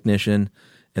 a technician,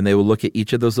 and they will look at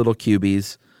each of those little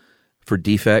cubies for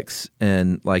defects,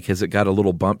 and like, has it got a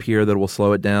little bump here that will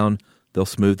slow it down? They'll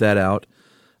smooth that out.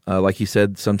 Like you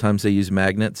said, sometimes they use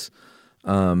magnets.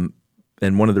 And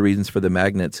one of the reasons for the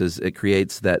magnets is it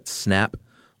creates that snap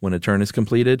when a turn is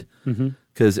completed.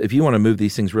 Because if you want to move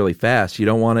these things really fast, you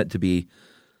don't want it to be,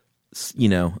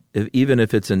 even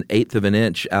if it's an eighth of an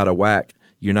inch out of whack,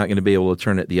 you're not going to be able to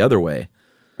turn it the other way.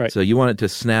 Right. So you want it to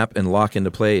snap and lock into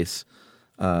place.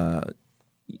 You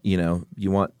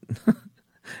want...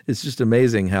 It's just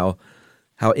amazing how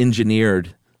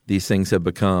engineered these things have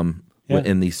become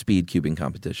in these speed cubing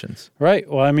competitions. Right.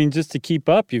 Well, I mean, just to keep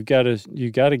up, you got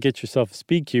to get yourself a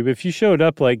speed cube. If you showed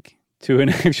up like to an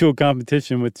actual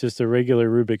competition with just a regular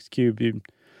Rubik's Cube,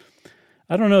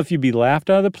 I don't know if you'd be laughed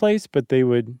out of the place, but they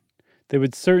would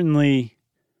certainly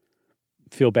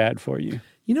feel bad for you.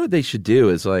 You know what they should do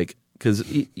is because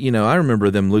I remember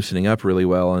them loosening up really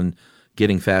well and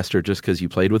getting faster just because you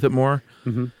played with it more.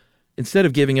 Instead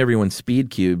of giving everyone speed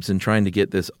cubes and trying to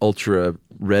get this ultra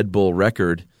Red Bull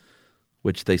record,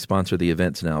 which they sponsor the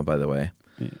events now, by the way,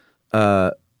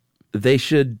 they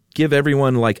should give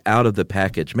everyone like out of the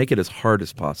package, make it as hard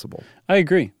as possible. I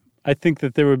agree. I think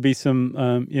that there would be some,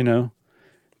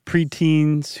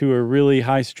 preteens who are really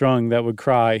high strung that would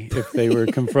cry if they were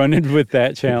confronted with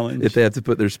that challenge. If they had to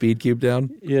put their speed cube down?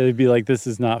 Yeah, they'd be like, this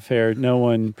is not fair. No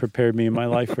one prepared me in my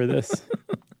life for this.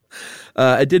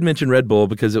 I did mention Red Bull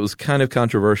because it was kind of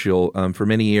controversial. For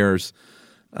many years,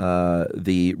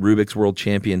 the Rubik's World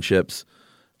Championships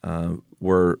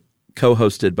were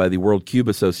co-hosted by the World Cube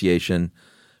Association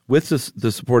with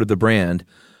the support of the brand.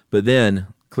 But then,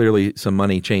 clearly, some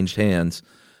money changed hands.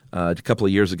 A couple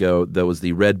of years ago, there was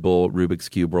the Red Bull Rubik's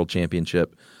Cube World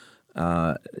Championship.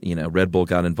 Red Bull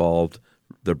got involved.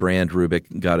 The brand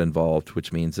Rubik got involved,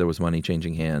 which means there was money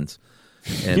changing hands.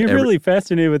 And You're really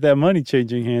fascinated with that money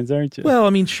changing hands, aren't you? Well,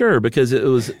 I mean, sure, because it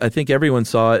was. I think everyone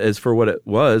saw it as for what it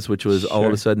was, which was all of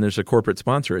Sure. a sudden there's a corporate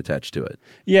sponsor attached to it.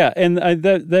 Yeah, and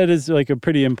that is like a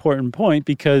pretty important point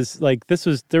because like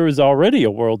there was already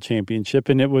a world championship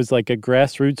and it was like a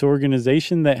grassroots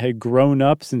organization that had grown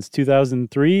up since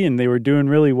 2003 and they were doing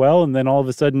really well, and then all of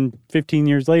a sudden 15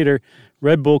 years later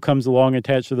Red Bull comes along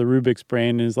attached to the Rubik's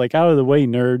brand and is like, out of the way,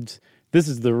 nerds, this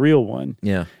is the real one.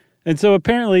 Yeah. And so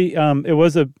apparently there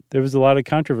was a lot of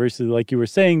controversy, like you were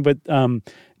saying, but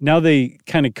now they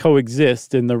kind of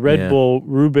coexist, and the Red Bull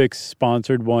Rubik's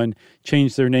sponsored one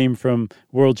changed their name from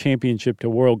World Championship to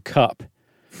World Cup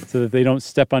so that they don't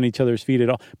step on each other's feet at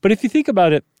all. But if you think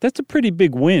about it, that's a pretty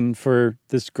big win for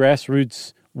this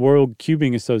grassroots World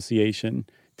Cubing Association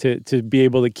to be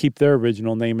able to keep their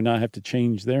original name and not have to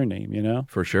change their name, you know?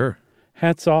 For sure.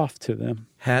 Hats off to them.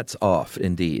 Hats off,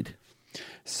 indeed.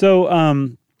 So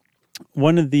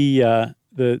one of the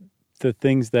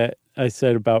things that I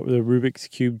said about the Rubik's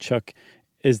Cube, Chuck,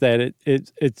 is that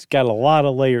it's got a lot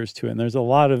of layers to it, and there's a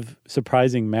lot of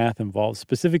surprising math involved.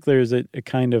 Specifically, there's a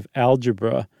kind of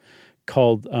algebra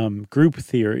called group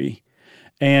theory.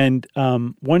 And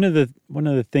one of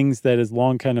the things that has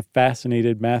long kind of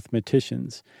fascinated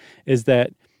mathematicians is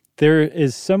that there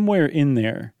is somewhere in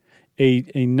there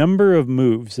a number of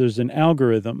moves. There's an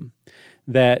algorithm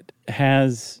that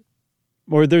has,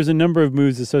 or there's a number of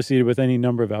moves associated with any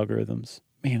number of algorithms.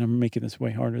 Man, I'm making this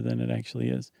way harder than it actually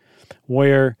is.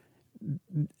 Where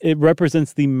it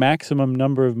represents the maximum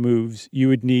number of moves you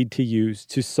would need to use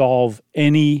to solve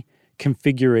any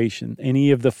configuration, any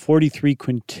of the 43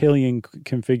 quintillion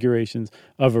configurations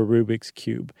of a Rubik's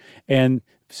Cube. And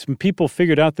some people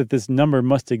figured out that this number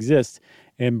must exist.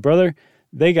 And brother,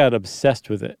 they got obsessed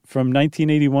with it. From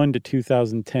 1981 to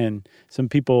 2010, some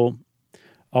people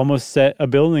almost set a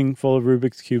building full of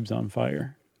Rubik's Cubes on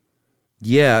fire.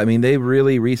 Yeah, I mean, they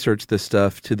really researched this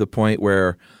stuff to the point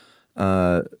where,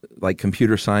 like,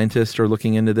 computer scientists are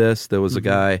looking into this. There was a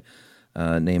guy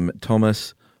named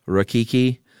Thomas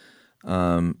Rakicki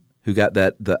who got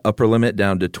the upper limit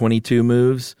down to 22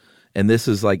 moves, and this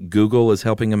is like Google is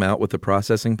helping him out with the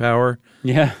processing power.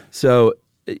 Yeah. So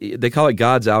they call it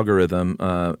God's algorithm.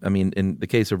 I mean, in the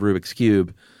case of Rubik's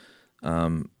Cube,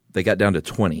 they got down to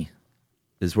 20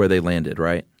 is where they landed,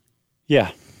 right?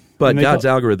 Yeah. But God's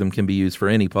algorithm can be used for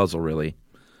any puzzle, really.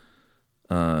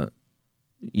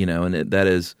 You know, and that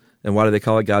is, and why do they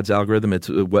call it God's algorithm? It's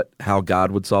how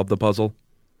God would solve the puzzle.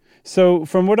 So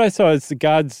from what I saw, it's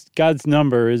God's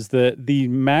number is the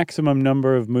maximum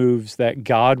number of moves that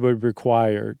God would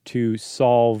require to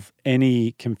solve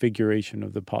any configuration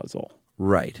of the puzzle.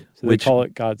 Right. So they call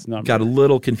it God's number. Got a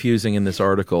little confusing in this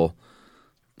article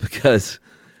because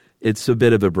it's a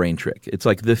bit of a brain trick. It's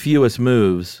like the fewest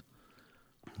moves,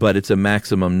 but it's a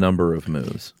maximum number of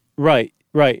moves. Right,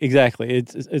 exactly.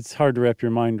 It's hard to wrap your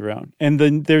mind around. And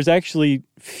then there's actually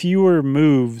fewer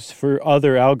moves for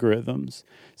other algorithms.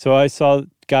 So I saw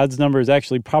God's number is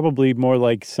actually probably more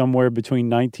like somewhere between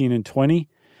 19 and 20.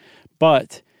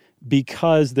 But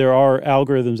because there are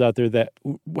algorithms out there that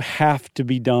have to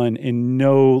be done in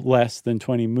no less than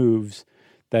 20 moves,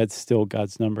 that's still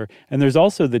God's number. And there's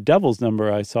also the devil's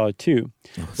number I saw too,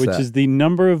 which is the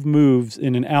number of moves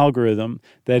in an algorithm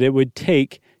that it would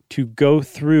take to go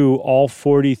through all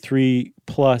 43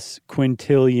 plus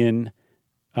quintillion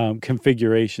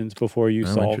configurations before you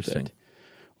solved it.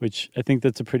 Which I think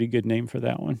that's a pretty good name for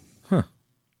that one. Huh.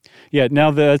 Yeah, now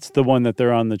that's the one that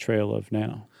they're on the trail of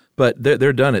now. But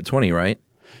they're done at 20, right?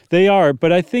 They are,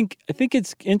 but I think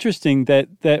it's interesting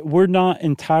that we're not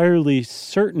entirely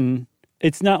certain.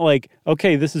 It's not like,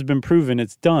 okay, this has been proven,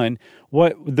 it's done.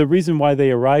 The reason why they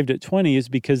arrived at 20 is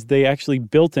because they actually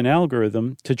built an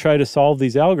algorithm to try to solve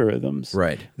these algorithms.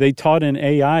 Right. They taught an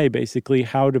AI basically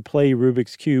how to play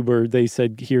Rubik's Cube, or they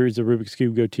said, here's a Rubik's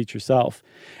Cube, go teach yourself.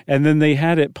 And then they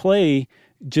had it play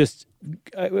just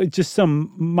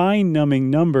some mind-numbing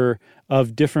number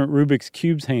of different Rubik's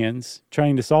Cube's hands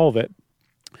trying to solve it.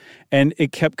 And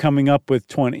it kept coming up with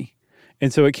 20.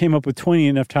 And so it came up with 20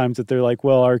 enough times that they're like,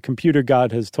 well, our computer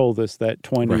God has told us that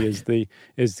 20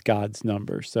 is God's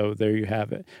number. So there you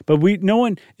have it. But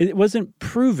it wasn't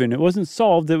proven. It wasn't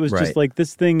solved. It was just like,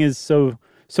 this thing is so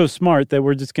smart that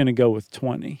we're just going to go with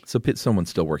 20. So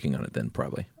someone's still working on it then,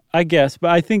 probably. I guess.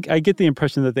 But I think I get the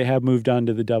impression that they have moved on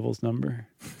to the devil's number.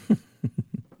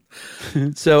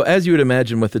 So as you would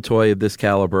imagine with a toy of this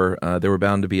caliber, there were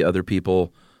bound to be other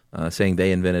people saying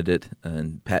they invented it,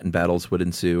 and patent battles would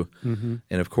ensue. Mm-hmm.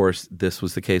 And, of course, this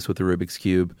was the case with the Rubik's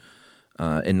Cube.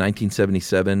 In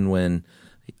 1977, when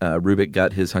Rubik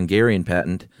got his Hungarian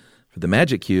patent for the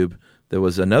Magic Cube, there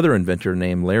was another inventor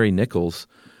named Larry Nichols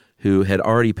who had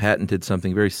already patented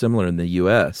something very similar in the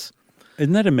U.S.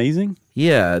 Isn't that amazing?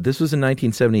 Yeah, this was in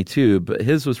 1972, but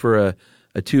his was for a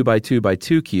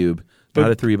 2x2x2 cube,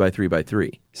 not a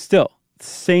 3x3x3. Still,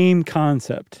 same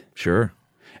concept. Sure.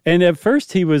 And at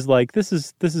first he was like, this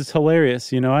is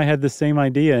hilarious. You know, I had the same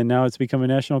idea and now it's become a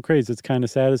national craze. It's kind of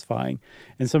satisfying.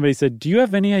 And somebody said, do you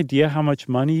have any idea how much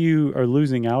money you are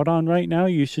losing out on right now?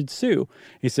 You should sue.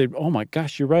 He said, oh my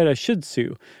gosh, you're right. I should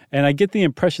sue. And I get the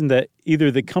impression that either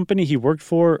the company he worked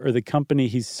for or the company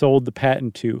he sold the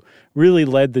patent to really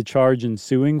led the charge in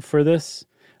suing for this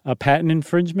patent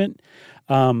infringement.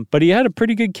 But he had a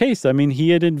pretty good case. I mean, he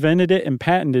had invented it and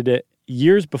patented it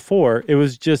years before. It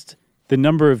was just the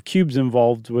number of cubes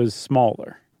involved was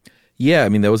smaller. Yeah, I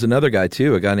mean, there was another guy,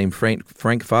 too, a guy named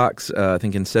Frank Fox, I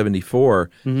think in 74.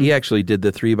 He actually did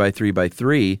the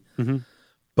 3x3x3,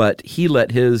 but he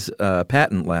let his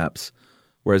patent lapse,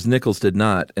 whereas Nichols did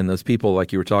not. And those people,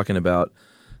 like you were talking about,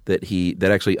 that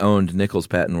actually owned Nichols'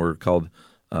 patent were called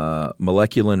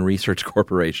Molecular Research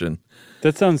Corporation.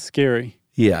 That sounds scary.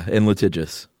 Yeah, and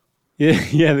litigious.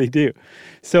 Yeah, they do.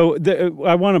 So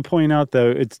I want to point out, though,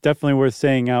 it's definitely worth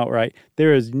saying outright,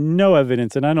 there is no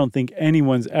evidence, and I don't think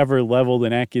anyone's ever leveled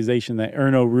an accusation that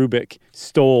Erno Rubik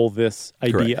stole this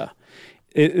idea.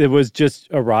 It was just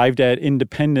arrived at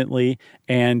independently,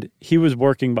 and he was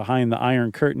working behind the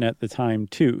Iron Curtain at the time,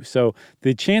 too. So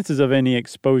the chances of any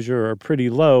exposure are pretty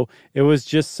low. It was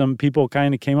just some people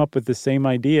kind of came up with the same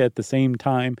idea at the same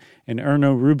time, and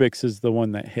Erno Rubik's is the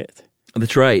one that hit.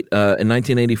 That's right. In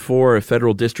 1984, a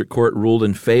federal district court ruled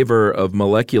in favor of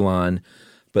Moleculon,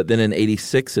 but then in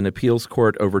 86, an appeals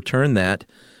court overturned that,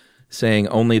 saying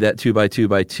only that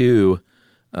 2x2x2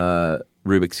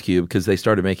 Rubik's Cube, because they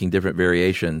started making different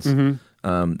variations.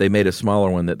 They made a smaller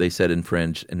one that they said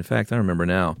infringed. And in fact, I remember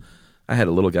now, I had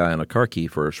a little guy on a car key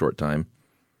for a short time.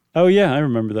 Oh, yeah, I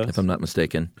remember those. If I'm not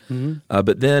mistaken.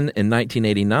 But then in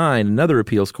 1989, another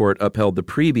appeals court upheld the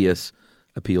previous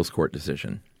appeals court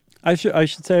decision. I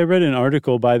should say I read an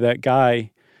article by that guy,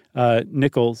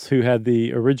 Nichols, who had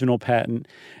the original patent,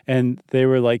 and they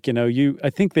were like, I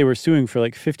think they were suing for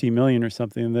like $50 million or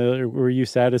something. And were you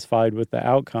satisfied with the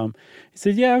outcome? He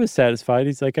said, yeah, I was satisfied.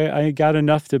 He's like, I got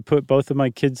enough to put both of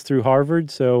my kids through Harvard,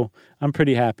 so I'm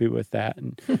pretty happy with that.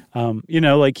 And,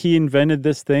 like he invented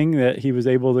this thing that he was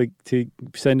able to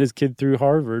send his kid through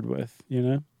Harvard with,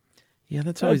 Yeah,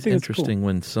 that's always interesting cool.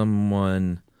 When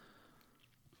someone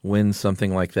wins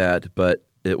something like that, but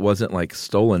it wasn't like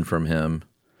stolen from him.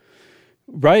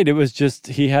 Right. It was just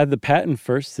he had the patent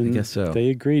first, and I guess so. They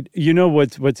agreed. You know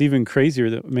what's even crazier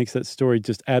that makes that story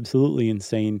just absolutely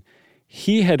insane?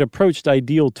 He had approached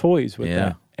Ideal Toys with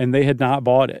that, and they had not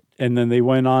bought it. And then they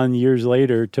went on years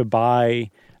later to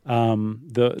buy the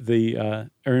Erno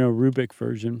Rubik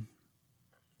version.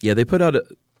 Yeah, they put out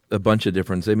a bunch of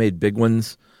different. They made big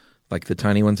ones, like the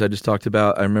tiny ones I just talked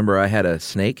about. I remember I had a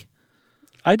snake.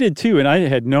 I did too, and I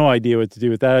had no idea what to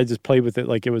do with that. I just played with it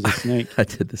like it was a snake. I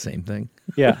did the same thing.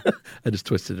 Yeah. I just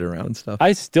twisted it around and stuff.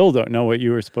 I still don't know what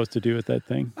you were supposed to do with that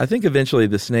thing. I think eventually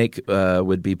the snake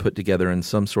would be put together in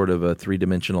some sort of a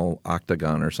three-dimensional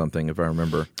octagon or something, if I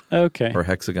remember. Okay. Or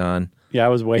hexagon. Yeah, I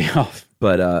was way off.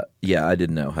 But I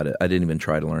didn't know how to. I didn't even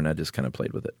try to learn. I just kind of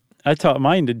played with it. I taught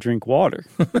mine to drink water.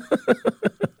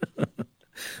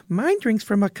 Mine drinks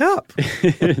from a cup.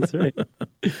 That's right.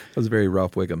 That was very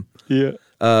Ralph Wiggum. Yeah.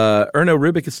 Erno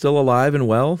Rubik is still alive and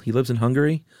well. He lives in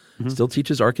Hungary, still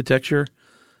teaches architecture.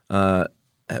 I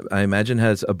imagine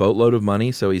has a boatload of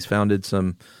money, so he's founded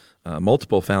some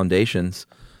multiple foundations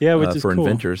which is for cool.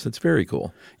 inventors. That's very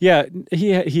cool. Yeah,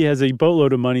 he has a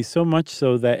boatload of money, so much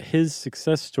so that his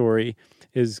success story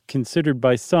is considered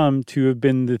by some to have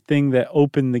been the thing that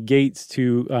opened the gates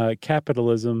to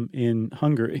capitalism in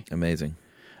Hungary. Amazing.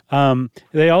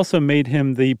 They also made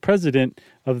him the president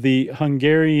of the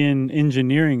Hungarian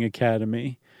Engineering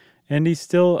Academy. And he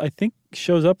still, I think,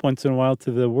 shows up once in a while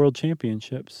to the World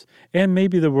Championships. And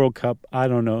maybe the World Cup. I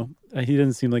don't know. He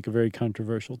doesn't seem like a very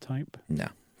controversial type. No,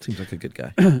 seems like a good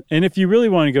guy. And if you really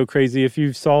want to go crazy, if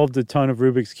you've solved a ton of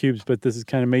Rubik's Cubes, but this has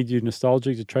kind of made you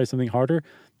nostalgic to try something harder,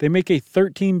 they make a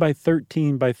 13 by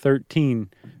 13 by 13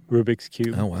 Rubik's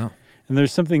Cube. Oh, wow. And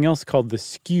there's something else called the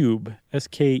Skewb,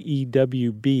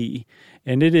 Skewb,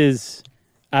 and it is,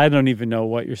 I don't even know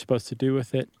what you're supposed to do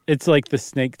with it. It's like the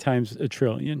snake times a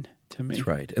trillion to me. That's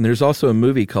right. And there's also a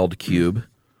movie called Cube,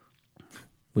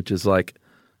 which is like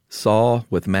Saw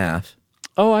with math.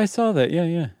 Oh, I saw that. Yeah.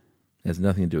 It has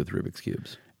nothing to do with Rubik's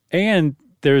Cubes. And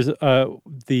there's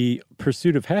the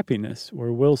Pursuit of Happiness,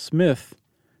 where Will Smith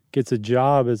gets a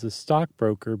job as a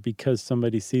stockbroker because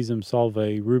somebody sees him solve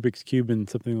a Rubik's Cube in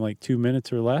something like 2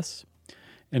 minutes or less.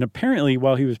 And apparently,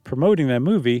 while he was promoting that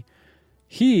movie,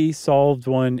 he solved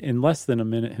one in less than a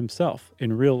minute himself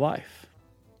in real life.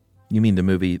 You mean the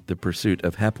movie The Pursuit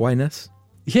of Happiness?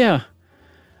 Yeah.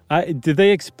 Did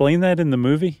they explain that in the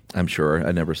movie? I'm sure.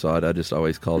 I never saw it. I just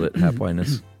always called it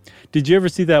Happiness. Did you ever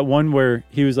see that one where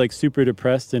he was like super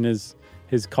depressed and his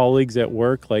colleagues at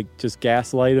work like just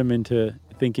gaslight him into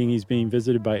thinking he's being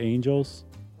visited by angels?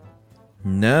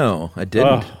 No, I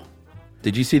didn't. Oh.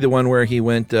 Did you see the one where he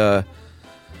went,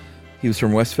 he was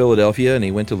from West Philadelphia and he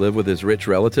went to live with his rich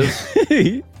relatives?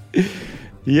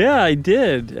 Yeah, I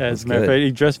did. As a matter of fact,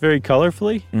 he dressed very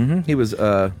colorfully. Mm-hmm. He was,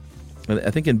 I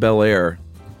think in Bel Air.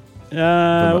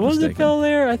 Was it Bel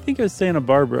Air? I think it was Santa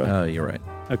Barbara. Oh, you're right.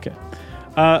 Okay.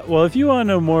 Well, if you want to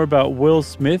know more about Will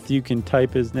Smith, you can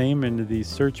type his name into the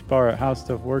search bar at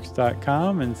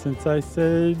howstuffworks.com. And since I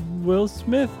said Will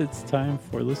Smith, it's time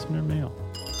for listener mail.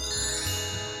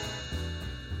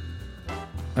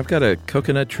 I've got a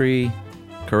coconut tree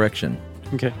correction.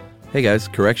 Okay. Hey guys,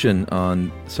 correction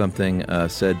on something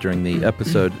said during the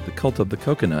episode, The Cult of the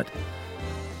Coconut,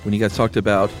 when you guys talked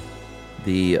about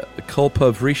the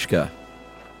Kulpavrishka.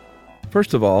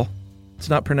 First of all, it's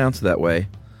not pronounced that way.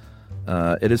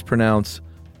 It is pronounced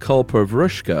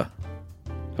Kulpavrushka.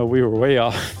 Oh, we were way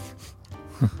off.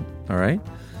 All right.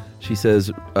 She says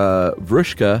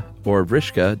Vrushka or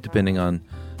Vrishka, depending on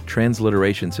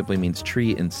transliteration, simply means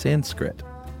tree in Sanskrit.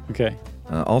 Okay.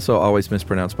 Also always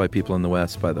mispronounced by people in the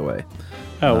West, by the way.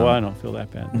 Oh, well, I don't feel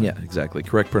that bad. Yeah, exactly.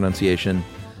 Correct pronunciation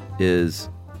is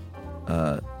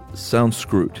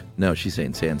Sanskrit. No, she's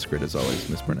saying Sanskrit is always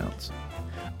mispronounced.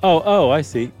 Oh, I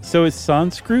see. So it's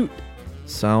Sanskrit?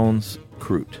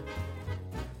 Sanskrit.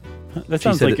 That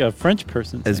sounds like a French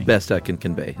person saying. As best I can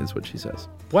convey, is what she says.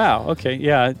 Wow, okay.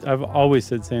 Yeah, I've always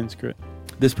said Sanskrit.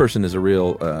 This person is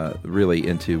really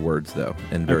into words, though,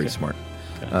 and very smart.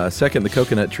 Okay. Second, the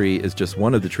coconut tree is just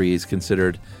one of the trees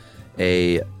considered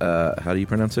a, how do you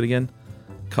pronounce it again?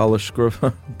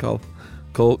 Kolpaskrufka?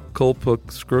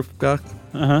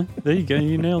 There you go.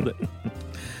 You nailed it.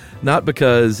 Not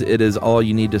because it is all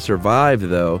you need to survive,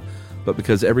 though, but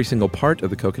because every single part of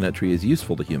the coconut tree is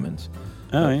useful to humans.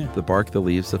 Oh, yeah. The bark, the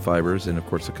leaves, the fibers, and, of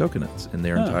course, the coconuts in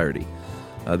their entirety.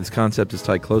 This concept is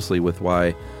tied closely with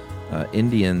why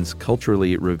Indians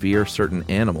culturally revere certain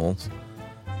animals,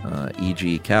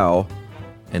 e.g. cow,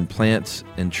 and plants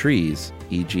and trees,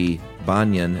 e.g.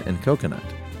 banyan and coconut.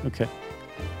 Okay.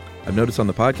 I've noticed on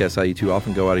the podcast how you two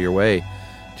often go out of your way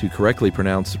to correctly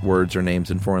pronounce words or names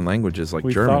in foreign languages like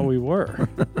German. We thought we were.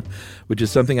 Which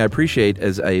is something I appreciate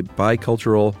as a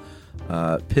bicultural,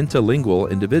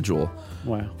 pentalingual individual.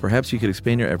 Wow. Perhaps you could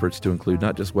expand your efforts to include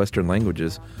not just Western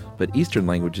languages, but Eastern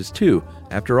languages too.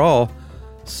 After all,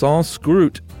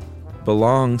 Sanskrit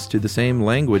belongs to the same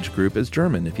language group as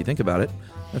German. If you think about it,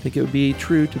 I think it would be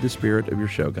true to the spirit of your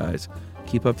show, guys.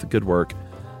 Keep up the good work.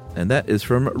 And that is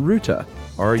from Ruta,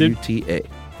 R-U-T-A.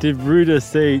 Did Ruta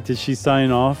say, did she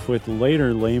sign off with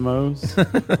later lamos?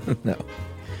 No.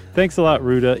 Thanks a lot,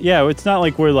 Ruta. Yeah, it's not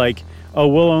like we're like, oh,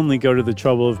 we'll only go to the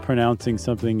trouble of pronouncing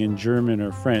something in German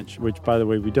or French, which, by the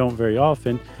way, we don't very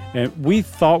often. And we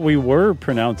thought we were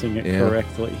pronouncing it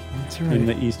correctly in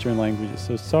the Eastern languages.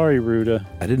 So sorry, Ruta.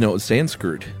 I didn't know it was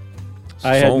Sanskrit.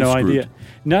 I had no idea.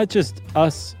 Not just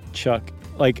us, Chuck.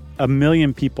 Like 1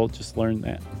 million people just learned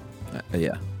that.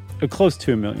 Yeah. Close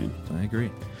to 1 million. I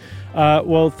agree.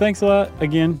 Well, thanks a lot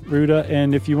again, Ruta.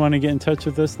 And if you want to get in touch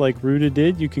with us like Ruta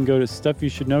did, you can go to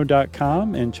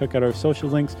stuffyoushouldknow.com and check out our social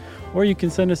links, or you can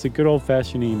send us a good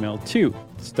old-fashioned email to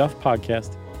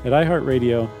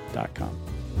stuffpodcast@iheartradio.com.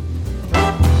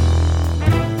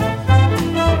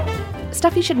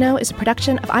 Stuff You Should Know is a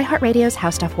production of iHeartRadio's How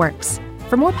Stuff Works.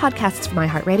 For more podcasts from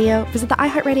iHeartRadio, visit the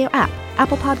iHeartRadio app,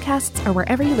 Apple Podcasts, or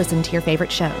wherever you listen to your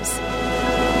favorite shows.